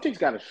Celtics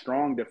got a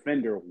strong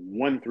defender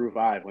 1 through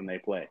 5 when they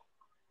play.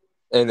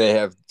 And they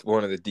have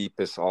one of the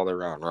deepest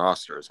all-around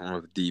rosters, one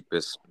of the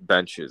deepest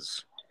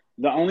benches.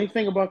 The only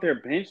thing about their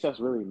bench that's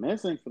really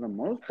missing for the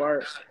most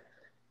part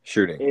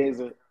shooting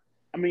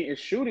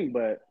it's shooting,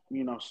 but,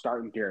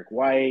 starting Derek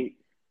White,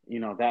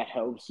 that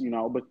helps,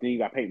 but then you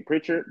got Peyton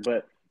Pritchard.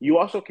 But you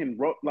also can,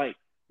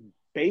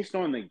 based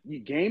on the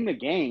game to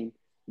game,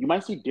 you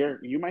might see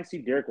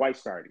Derek White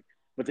starting.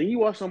 But then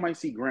you also might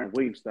see Grant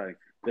Williams starting.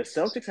 The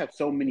Celtics have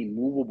so many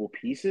movable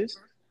pieces.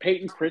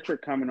 Peyton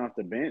Pritchard coming off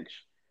the bench.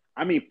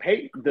 I mean,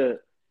 the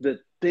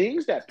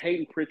things that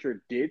Peyton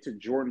Pritchard did to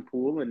Jordan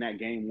Poole in that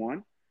game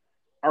 1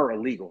 are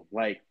illegal.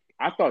 Like,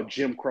 I thought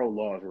Jim Crow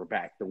laws were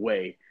back the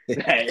way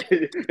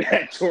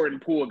that Jordan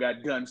Poole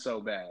got done so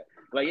bad.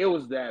 Like, it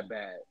was that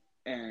bad.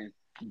 And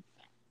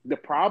the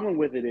problem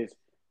with it is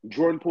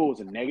Jordan Poole was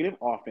a negative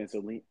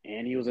offensively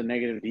and he was a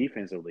negative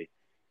defensively.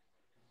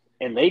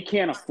 And they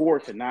can't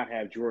afford to not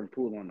have Jordan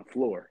Poole on the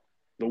floor.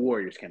 The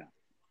Warriors cannot.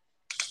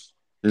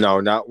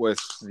 No, not with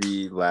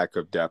the lack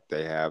of depth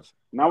they have.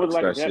 Not with the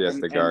lack of especially depth,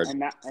 as the guard.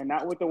 And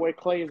not with the way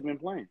Clay has been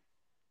playing.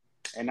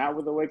 And not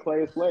with the way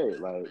Clay has played.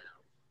 Like,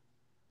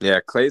 yeah,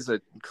 Clay's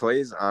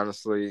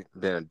honestly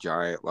been a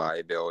giant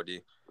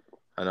liability.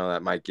 I know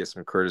that might get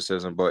some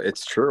criticism, but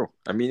it's true.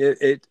 I mean,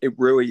 it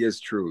really is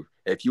true.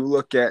 If you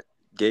look at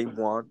game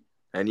 1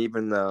 and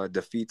even the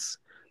defeats,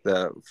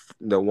 the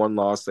one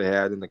loss they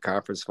had in the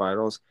conference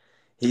finals,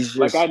 he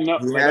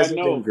hasn't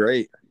been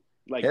great.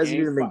 Like, he hasn't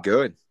even been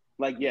good.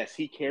 Like, yes,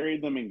 he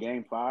carried them in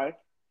game 5,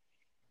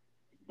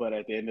 but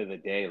at the end of the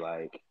day,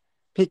 like,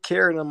 he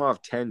carried them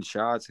off 10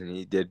 shots and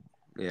he did,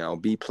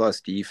 B+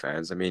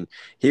 defense. I mean,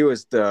 he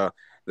was the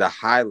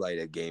highlight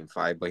of game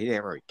 5, but he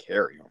didn't really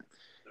carry them.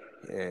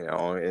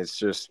 It's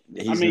just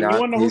he's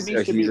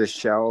a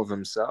shell of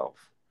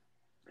himself.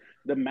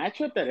 The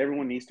matchup that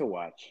everyone needs to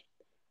watch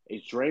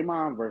is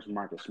Draymond versus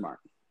Marcus Smart.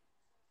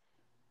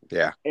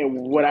 Yeah. And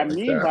what I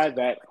mean by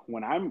that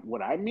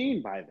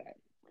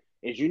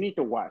is you need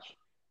to watch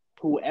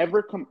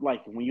whoever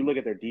when you look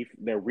at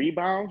their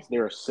rebounds,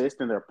 their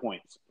assists, and their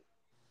points.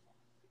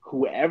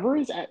 Whoever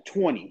is at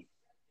 20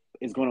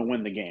 is going to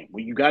win the game.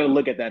 Well, you got to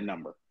look at that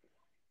number.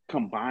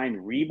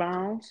 Combined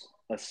rebounds,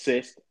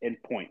 assists,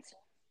 and points.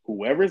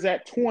 Whoever's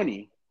at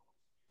 20,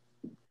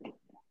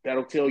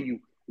 that'll tell you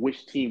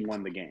which team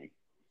won the game.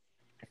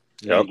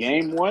 Yep. In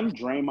game 1,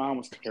 Draymond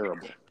was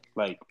terrible.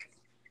 Like,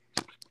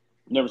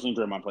 never seen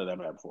Draymond play that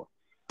bad before.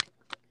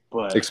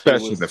 But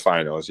especially in the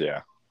finals,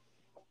 yeah.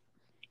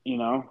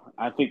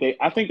 I think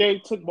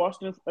they took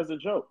Boston as a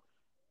joke.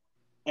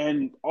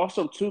 And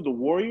also, too, the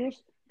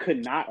Warriors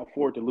could not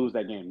afford to lose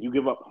that game. You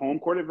give up home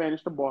court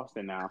advantage to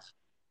Boston now.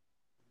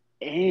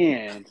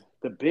 And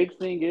the big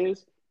thing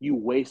is you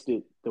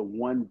wasted the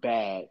one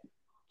bad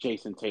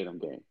Jason Tatum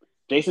game.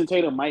 Jason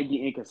Tatum might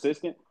be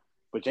inconsistent,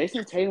 but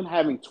Jason Tatum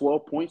having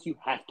 12 points, you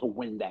have to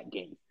win that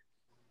game.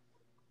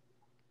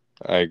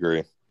 I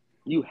agree.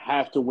 You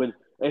have to win.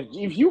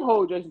 If you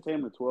hold Jason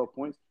Tatum to 12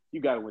 points,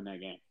 you got to win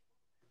that game.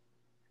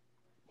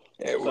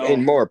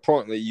 And more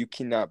importantly, you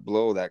cannot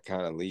blow that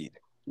kind of lead.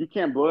 You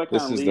can't blow that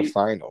kind of lead. This is the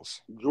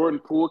finals.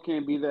 Jordan Poole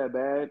can't be that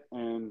bad,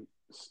 and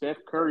Steph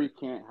Curry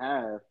can't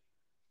have.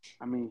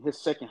 I mean,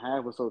 his second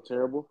half was so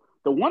terrible.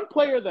 The one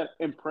player that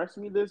impressed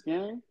me this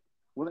game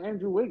was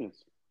Andrew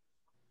Wiggins.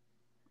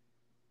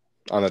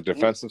 On the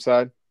defensive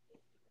side?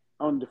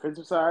 On the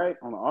defensive side,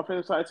 on the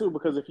offensive side too,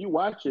 because if you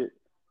watch it,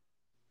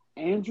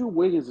 Andrew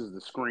Wiggins is the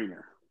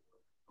screener.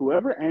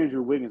 Whoever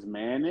Andrew Wiggins'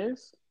 man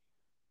is,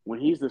 when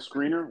he's the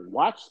screener,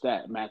 watch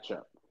that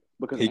matchup.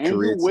 Because he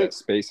creates that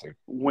spacing.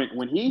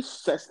 When he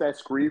sets that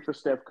screen for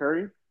Steph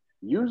Curry,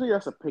 usually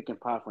that's a pick and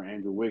pop for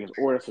Andrew Wiggins,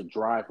 or that's a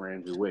drive for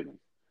Andrew Wiggins.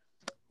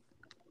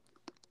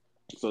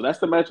 So that's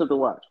the matchup to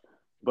watch.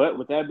 But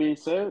with that being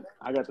said,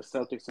 I got the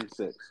Celtics in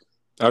 6.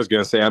 I was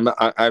gonna say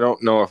I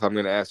don't know if I'm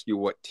gonna ask you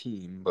what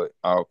team, but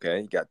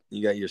okay,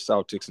 you got your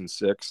Celtics in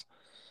 6.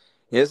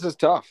 This is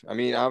tough. I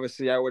mean,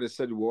 obviously, I would have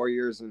said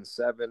Warriors in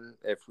 7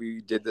 if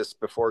we did this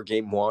before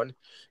Game 1.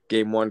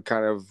 Game 1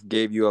 kind of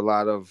gave you a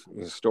lot of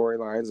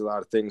storylines, a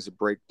lot of things to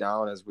break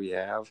down as we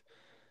have.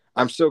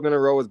 I'm still gonna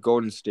roll with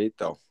Golden State,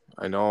 though.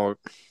 I know.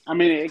 I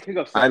mean, it could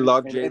go 7. I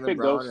love Jaylen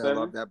Brown. I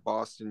love that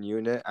Boston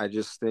unit. I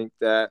just think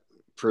that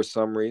for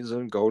some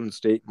reason, Golden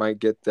State might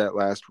get that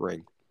last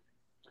ring.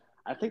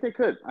 I think they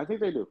could. I think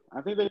they do.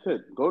 I think they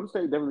could. Golden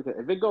State definitely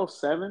could. If it goes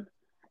 7,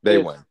 they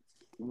win.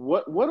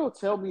 What'll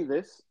tell me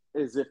this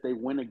is if they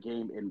win a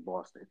game in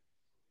Boston.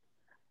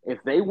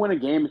 If they win a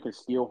game and can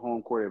steal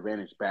home court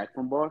advantage back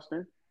from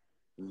Boston,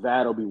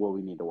 that'll be what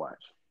we need to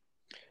watch.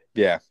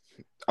 Yeah,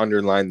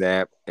 underline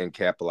that and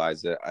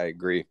capitalize it. I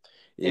agree.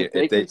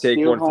 If they take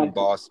one from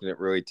Boston, it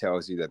really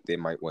tells you that they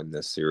might win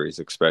this series,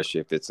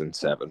 especially if it's in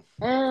 7.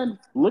 And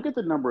look at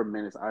the number of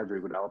minutes Andre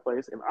Iguodala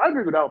plays. If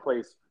Andre Iguodala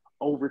plays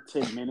over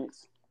 10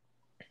 minutes,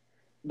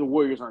 the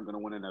Warriors aren't going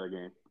to win another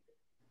game.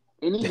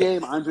 Any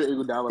game Andre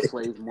Iguodala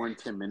plays more than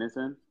 10 minutes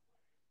in,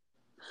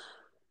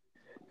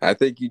 I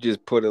think you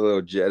just put a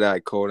little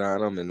Jedi coat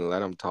on them and let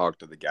them talk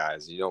to the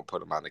guys. You don't put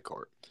them on the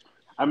court.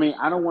 I mean,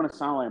 I don't want to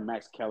sound like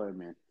Max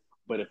Kellerman,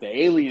 but if the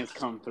aliens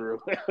come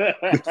through,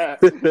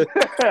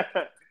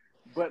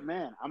 but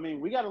man, I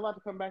mean, we got a lot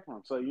to come back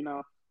from. So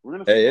we're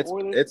gonna see the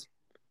Oilers.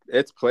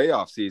 It's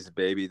playoff season,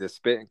 baby. The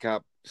Spit and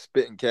Cap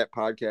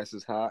podcast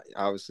is hot.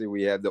 Obviously,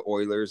 we have the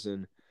Oilers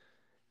and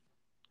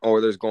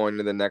Oilers going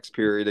to the next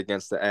period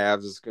against the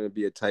Avs. It's going to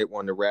be a tight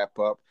one to wrap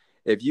up.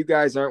 If you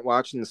guys aren't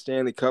watching the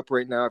Stanley Cup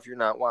right now, if you're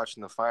not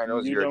watching the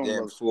finals, you're a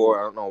damn fool.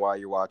 I don't know why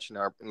you're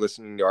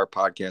listening to our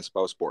podcast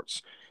about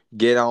sports.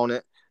 Get on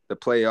it. The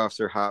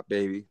playoffs are hot,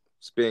 baby.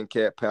 Spit and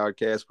Cap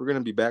podcast. We're going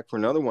to be back for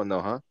another one,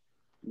 though, huh?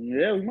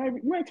 Yeah, we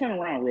might turn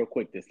around real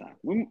quick this time.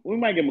 We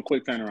might give them a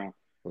quick turnaround.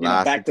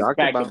 Back to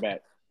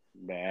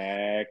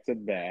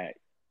back.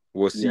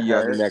 We'll see you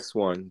on the next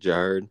one,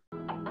 Jared.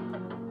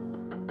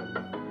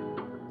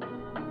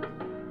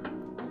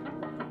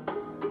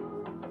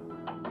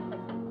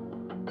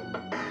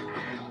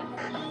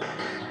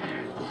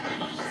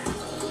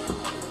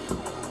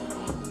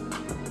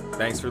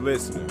 Thanks for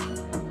listening.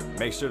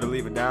 Make sure to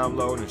leave a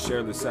download and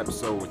share this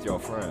episode with your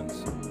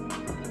friends.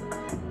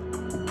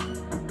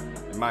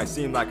 It might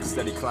seem like a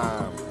steady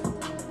climb,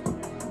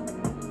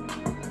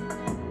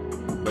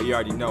 but you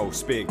already know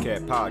Spit and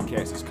Cap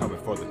podcast is coming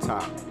for the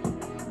top.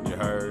 You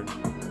heard?